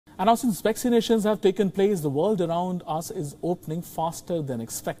And now, since vaccinations have taken place, the world around us is opening faster than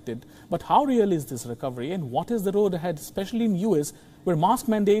expected. But how real is this recovery, and what is the road ahead, especially in US, where mask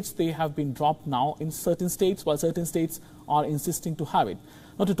mandates, they have been dropped now in certain states, while certain states are insisting to have it.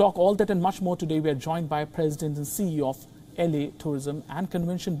 Now, to talk all that and much more today, we are joined by President and CEO of LA Tourism and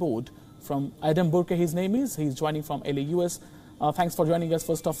Convention Board from Adam Burke, his name is. He's joining from LA, US. Thanks for joining us.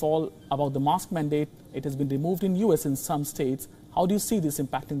 First of all, about the mask mandate, it has been removed in US in some states. How do you see this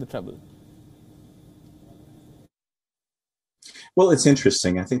impacting the travel? Well, it's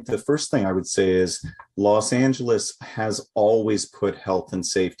interesting. I think the first thing I would say is Los Angeles has always put health and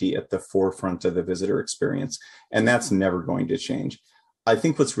safety at the forefront of the visitor experience, and that's never going to change. I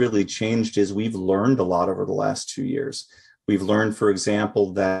think what's really changed is we've learned a lot over the last 2 years. We've learned, for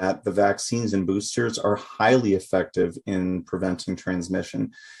example, that the vaccines and boosters are highly effective in preventing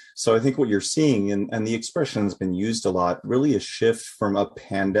transmission. So I think what you're seeing, and the expression has been used a lot, really a shift from a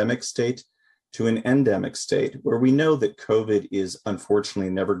pandemic state to an endemic state, where we know that COVID is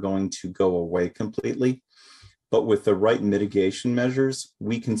unfortunately never going to go away completely. But with the right mitigation measures,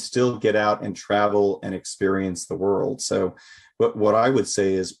 we can still get out and travel and experience the world. So what I would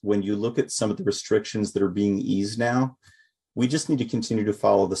say is when you look at some of the restrictions that are being eased now, we just need to continue to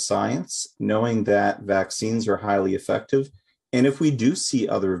follow the science, knowing that vaccines are highly effective. And if we do see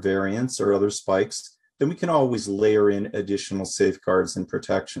other variants or other spikes, then we can always layer in additional safeguards and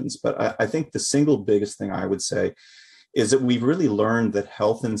protections. But I think the single biggest thing I would say is that we've really learned that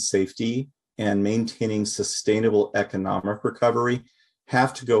health and safety and maintaining sustainable economic recovery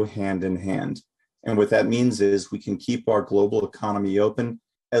have to go hand in hand. And what that means is we can keep our global economy open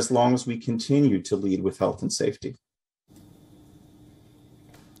as long as we continue to lead with health and safety.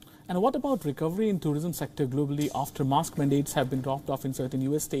 And what about recovery in tourism sector globally after mask mandates have been dropped off in certain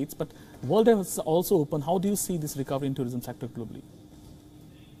US states, but the world is also open? How do you see this recovery in tourism sector globally?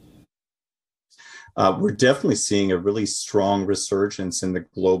 We're definitely seeing a really strong resurgence in the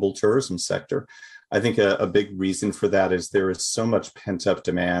global tourism sector. I think a big reason for that is there is so much pent-up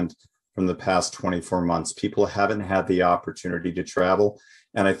demand from the past 24 months. People haven't had the opportunity to travel.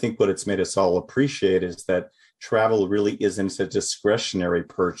 And I think what it's made us all appreciate is that travel really isn't a discretionary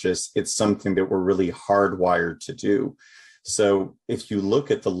purchase. It's something that we're really hardwired to do. So if you look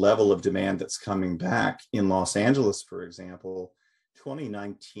at the level of demand that's coming back in Los Angeles, for example,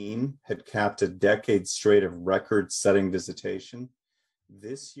 2019 had capped a decade straight of record-setting visitation.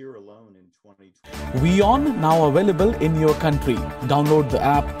 This year alone in 2020. WION now available in your country. Download the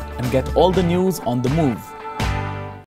app and get all the news on the move.